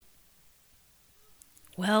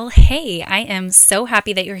Well, hey, I am so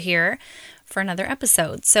happy that you're here for another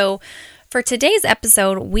episode. So, for today's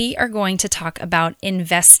episode, we are going to talk about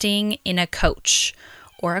investing in a coach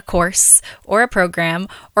or a course or a program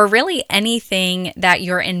or really anything that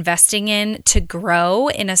you're investing in to grow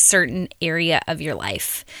in a certain area of your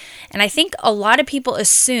life. And I think a lot of people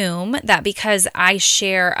assume that because I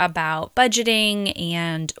share about budgeting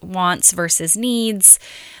and wants versus needs,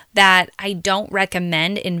 that I don't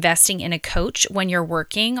recommend investing in a coach when you're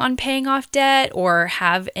working on paying off debt or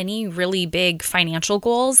have any really big financial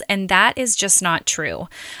goals. And that is just not true.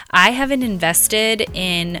 I haven't invested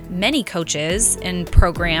in many coaches and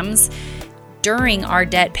programs during our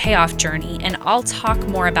debt payoff journey. And I'll talk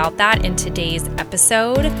more about that in today's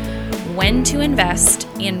episode, when to invest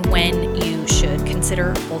and when you should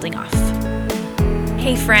consider holding off.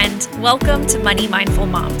 Hey friend, welcome to Money Mindful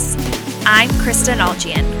Moms. I'm Krista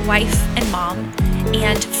Naljian, wife and mom,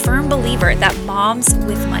 and firm believer that moms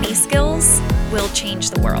with money skills will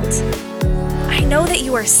change the world. I know that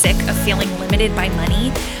you are sick of feeling limited by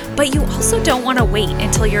money, but you also don't want to wait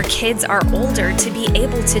until your kids are older to be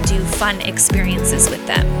able to do fun experiences with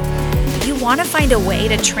them. You want to find a way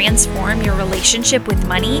to transform your relationship with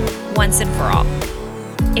money once and for all.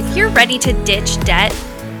 If you're ready to ditch debt,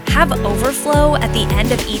 have overflow at the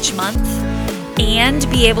end of each month, and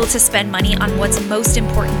be able to spend money on what's most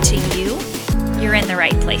important to you, you're in the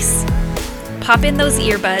right place. Pop in those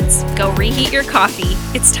earbuds, go reheat your coffee.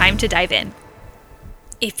 It's time to dive in.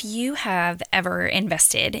 If you have ever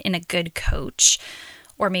invested in a good coach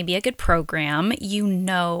or maybe a good program, you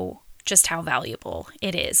know just how valuable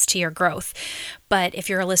it is to your growth. But if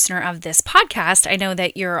you're a listener of this podcast, I know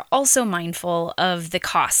that you're also mindful of the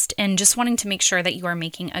cost and just wanting to make sure that you are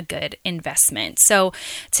making a good investment. So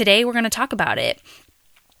today we're going to talk about it.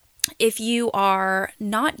 If you are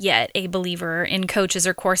not yet a believer in coaches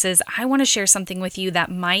or courses, I want to share something with you that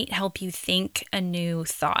might help you think a new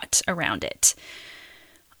thought around it.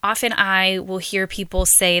 Often I will hear people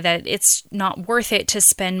say that it's not worth it to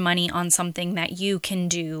spend money on something that you can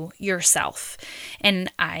do yourself.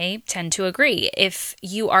 And I tend to agree. If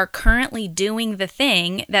you are currently doing the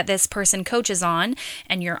thing that this person coaches on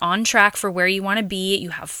and you're on track for where you want to be, you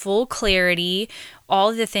have full clarity,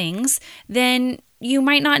 all the things, then you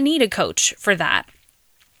might not need a coach for that.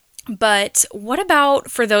 But what about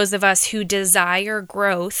for those of us who desire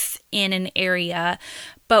growth in an area,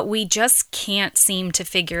 but we just can't seem to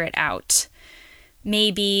figure it out?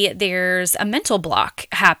 Maybe there's a mental block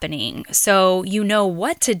happening. So you know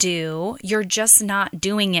what to do, you're just not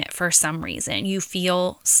doing it for some reason. You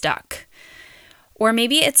feel stuck. Or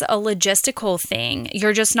maybe it's a logistical thing.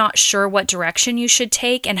 You're just not sure what direction you should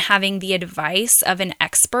take, and having the advice of an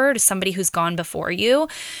expert, somebody who's gone before you,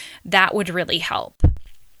 that would really help.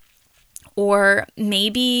 Or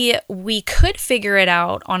maybe we could figure it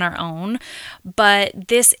out on our own, but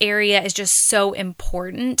this area is just so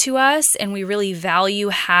important to us and we really value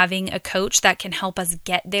having a coach that can help us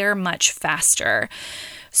get there much faster.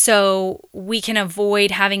 So we can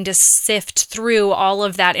avoid having to sift through all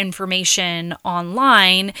of that information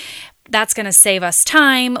online. That's going to save us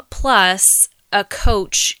time, plus a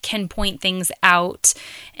coach can point things out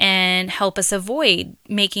and help us avoid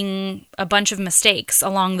making a bunch of mistakes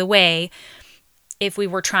along the way if we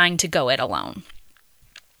were trying to go it alone.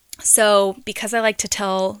 So, because I like to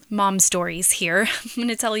tell mom stories here, I'm going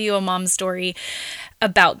to tell you a mom story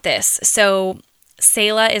about this. So,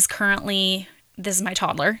 Selah is currently, this is my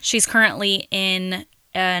toddler, she's currently in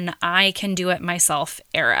an I can do it myself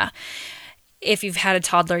era. If you've had a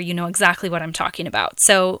toddler, you know exactly what I'm talking about.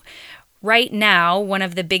 So, right now, one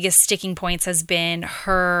of the biggest sticking points has been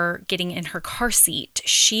her getting in her car seat.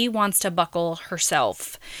 She wants to buckle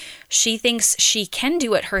herself. She thinks she can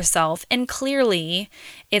do it herself, and clearly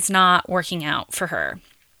it's not working out for her.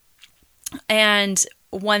 And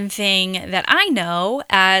one thing that I know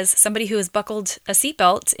as somebody who has buckled a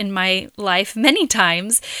seatbelt in my life many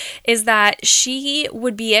times is that she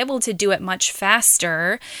would be able to do it much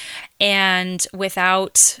faster and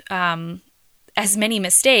without as many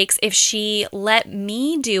mistakes if she let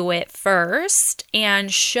me do it first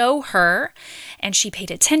and show her, and she paid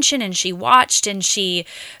attention and she watched and she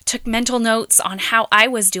took mental notes on how I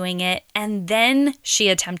was doing it, and then she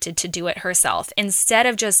attempted to do it herself instead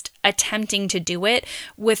of just attempting to do it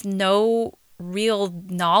with no real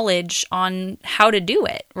knowledge on how to do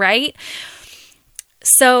it, right?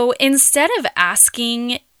 So instead of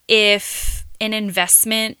asking if an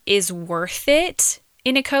investment is worth it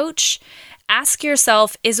in a coach, ask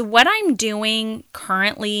yourself, is what I'm doing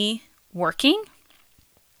currently working?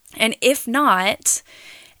 And if not,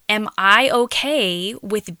 am I okay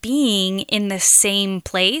with being in the same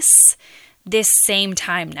place this same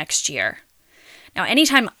time next year? Now,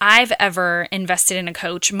 anytime I've ever invested in a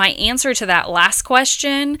coach, my answer to that last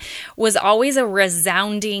question was always a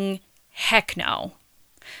resounding heck no.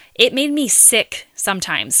 It made me sick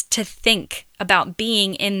sometimes to think about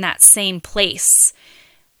being in that same place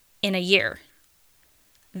in a year.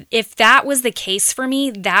 If that was the case for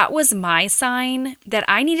me, that was my sign that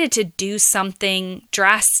I needed to do something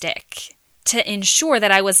drastic to ensure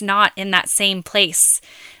that I was not in that same place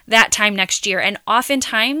that time next year. And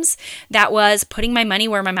oftentimes that was putting my money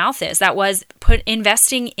where my mouth is. That was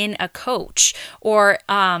investing in a coach or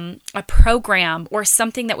a program or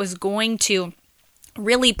something that was going to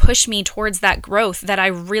really push me towards that growth that I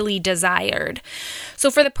really desired. So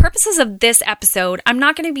for the purposes of this episode, I'm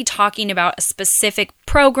not going to be talking about a specific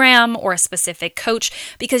program or a specific coach,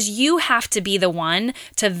 because you have to be the one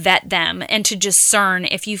to vet them and to discern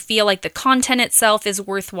if you feel like the content itself is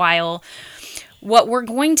worthwhile. What we're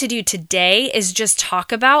going to do today is just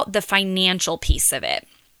talk about the financial piece of it.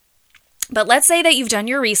 But let's say that you've done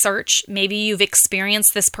your research. Maybe you've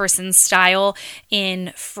experienced this person's style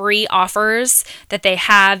in free offers that they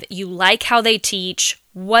have. You like how they teach,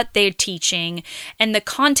 what they're teaching, and the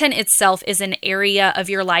content itself is an area of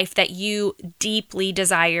your life that you deeply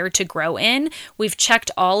desire to grow in. We've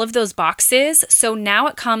checked all of those boxes. So now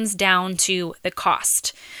it comes down to the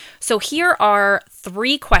cost. So here are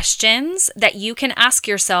 3 questions that you can ask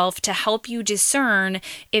yourself to help you discern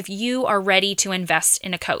if you are ready to invest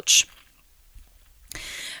in a coach.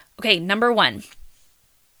 Okay, number 1,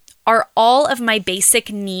 are all of my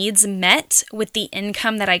basic needs met with the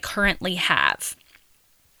income that I currently have?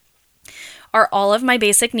 Are all of my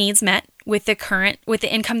basic needs met with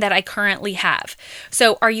the income that I currently have?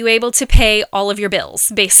 So are you able to pay all of your bills,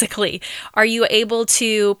 basically? Are you able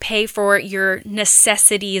to pay for your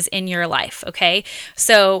necessities in your life? Okay,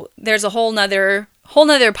 so there's a whole nother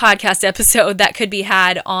podcast episode that could be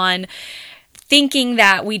had on thinking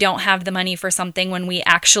that we don't have the money for something when we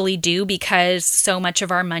actually do, because so much of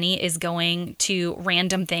our money is going to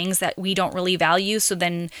random things that we don't really value. So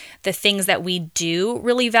then the things that we do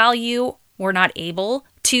really value, we're not able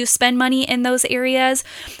to spend money in those areas.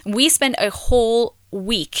 We spend a whole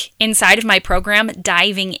week inside of my program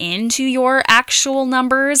diving into your actual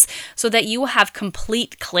numbers so that you will have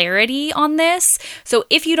complete clarity on this. So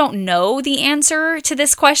if you don't know the answer to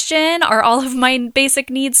this question, are all of my basic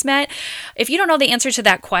needs met? If you don't know the answer to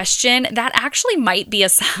that question, that actually might be a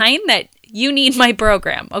sign that you need my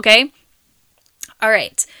program, okay? All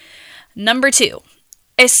right. Number 2,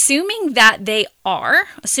 assuming that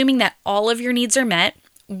all of your needs are met,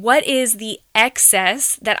 what is the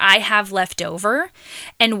excess that I have left over,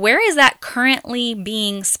 and where is that currently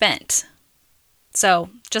being spent? So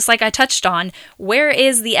just like I touched on, where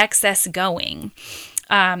is the excess going?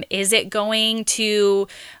 Is it going to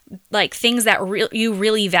like things that you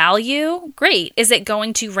really value? Great. Is it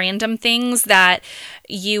going to random things that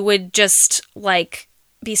you would just like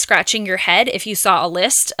be scratching your head if you saw a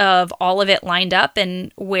list of all of it lined up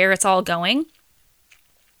and where it's all going?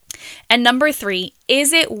 And number 3,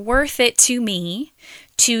 is it worth it to me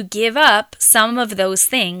to give up some of those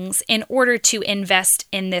things in order to invest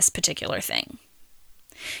in this particular thing?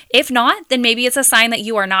 If not, then maybe it's a sign that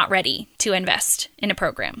you are not ready to invest in a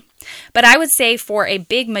program. But I would say for a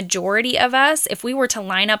big majority of us, if we were to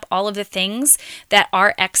line up all of the things that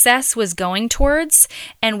our excess was going towards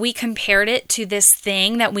and we compared it to this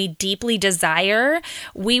thing that we deeply desire,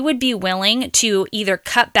 we would be willing to either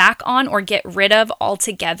cut back on or get rid of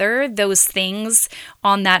altogether those things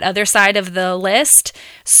on that other side of the list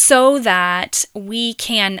so that we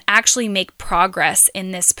can actually make progress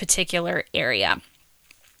in this particular area.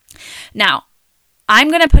 Now, I'm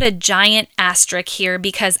going to put a giant asterisk here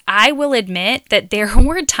because I will admit that there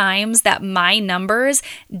were times that my numbers,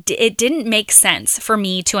 it didn't make sense for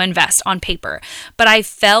me to invest on paper, but I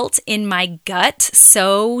felt in my gut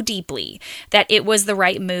so deeply that it was the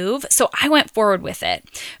right move. So I went forward with it.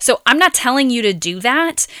 So I'm not telling you to do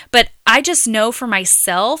that, but I just know for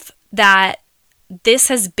myself that this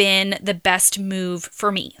has been the best move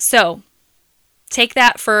for me. So take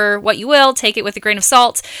that for what you will, take it with a grain of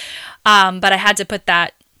salt. But I had to put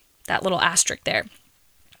that little asterisk there.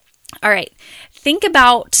 All right. Think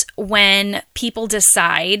about when people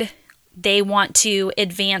decide they want to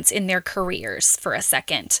advance in their careers for a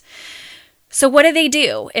second. So what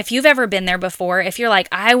do? If you've ever been there before, if you're like,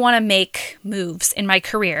 I want to make moves in my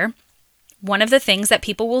career, one of the things that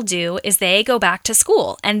people will do is they go back to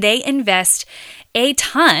school and they invest a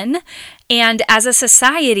ton. And as a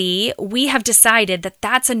society, we have decided that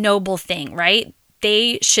that's a noble thing, right?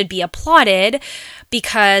 they should be applauded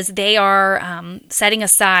because they are setting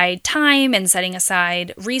aside time and setting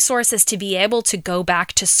aside resources to be able to go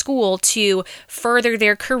back to school to further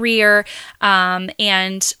their career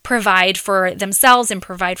and provide for themselves and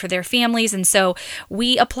provide for their families. And so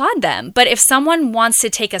we applaud them. But if someone wants to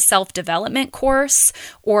take a self-development course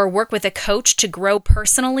or work with a coach to grow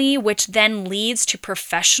personally, which then leads to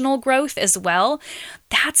professional growth as well,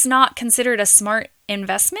 that's not considered a smart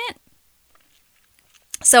investment.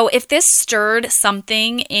 So if this stirred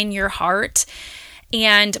something in your heart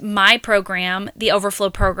and my program, the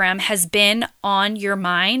Overflow program, has been on your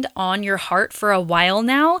mind, on your heart for a while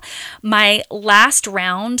now, my last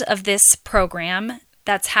round of this program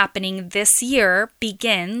that's happening this year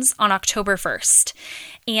begins on October 1st.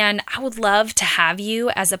 And I would love to have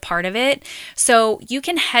you as a part of it. So you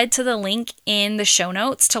can head to the link in the show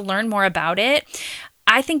notes to learn more about it.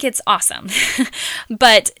 I think it's awesome,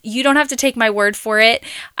 but you don't have to take my word for it.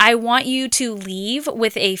 I want you to leave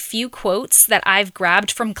with a few quotes that I've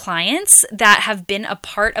grabbed from clients that have been a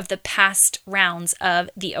part of the past rounds of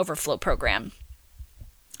the Overflow program.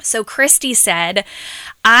 So Christy said,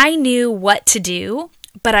 "I knew what to do,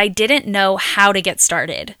 but I didn't know how to get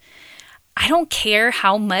started." I don't care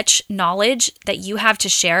how much knowledge that you have to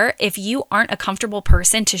share. If you aren't a comfortable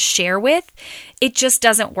person to share with, it just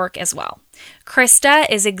doesn't work as well. Krista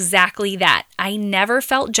is exactly that. I never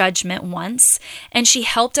felt judgment once, and she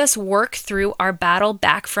helped us work through our battle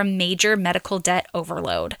back from major medical debt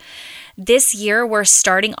overload. This year, we're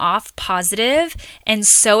starting off positive and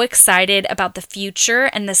so excited about the future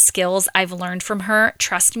and the skills I've learned from her.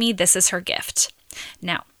 Trust me, this is her gift.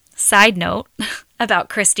 Now, side note about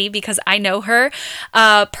Christy, because I know her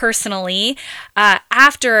personally,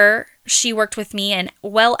 after she worked with me and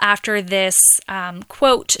well after this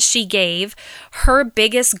quote she gave, her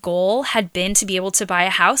biggest goal had been to be able to buy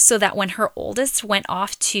a house so that when her oldest went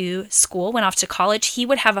off to school, went off to college, he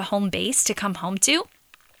would have a home base to come home to,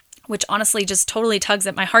 which honestly just totally tugs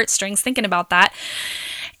at my heartstrings thinking about that.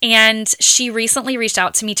 And she recently reached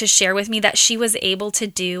out to me to share with me that she was able to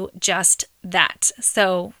do just that.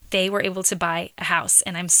 So they were able to buy a house,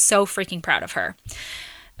 and I'm so freaking proud of her.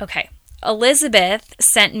 Okay. Elizabeth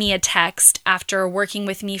sent me a text after working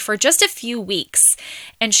with me for just a few weeks,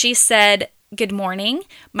 and she said, "Good morning.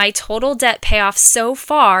 My total debt payoff so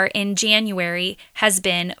far in January has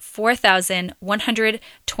been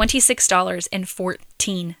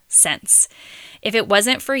 $4,126.14. If it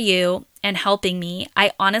wasn't for you and helping me,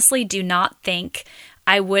 I honestly do not think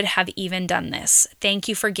I would have even done this. Thank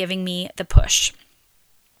you for giving me the push."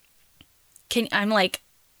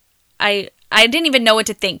 I didn't even know what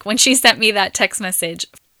to think when she sent me that text message.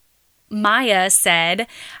 Maya said,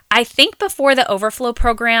 "I think before the Overflow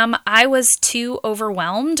program, I was too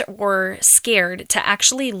overwhelmed or scared to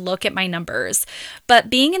actually look at my numbers. But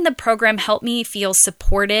being in the program helped me feel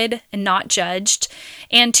supported and not judged,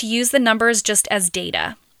 and to use the numbers just as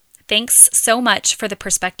data. Thanks so much for the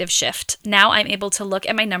perspective shift. Now I'm able to look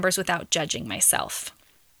at my numbers without judging myself."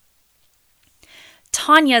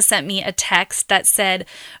 Tanya sent me a text that said,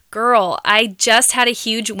 "Girl, I just had a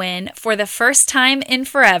huge win for the first time in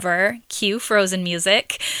forever." Cue Frozen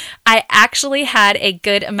music. "I actually had a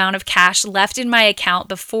good amount of cash left in my account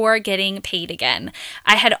before getting paid again.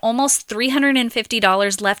 I had almost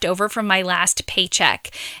 $350 left over from my last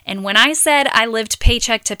paycheck. And when I said I lived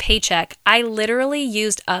paycheck to paycheck, I literally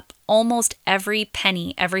used up almost every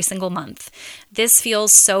penny every single month. This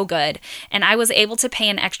feels so good. And I was able to pay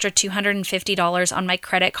an extra $250 on my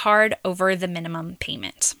credit card over the minimum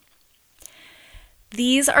payment."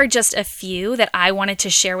 These are just a few that I wanted to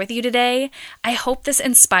share with you today. I hope this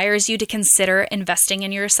inspires you to consider investing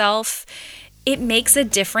in yourself. It makes a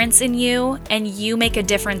difference in you, and you make a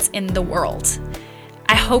difference in the world.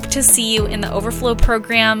 I hope to see you in the Overflow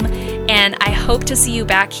program, and I hope to see you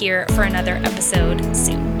back here for another episode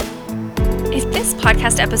soon. If this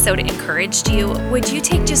podcast episode encouraged you, would you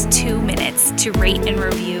take just 2 minutes to rate and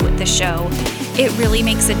review the show? It really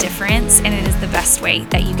makes a difference, and it is the best way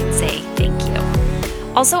that you can say thank you.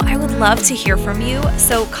 Also, I would love to hear from you,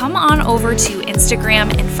 so come on over to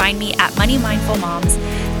Instagram and find me at Money Mindful Moms.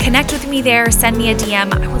 Connect with me there, send me a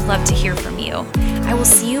DM. I would love to hear from you. I will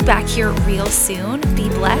see you back here real soon. Be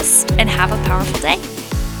blessed and have a powerful day.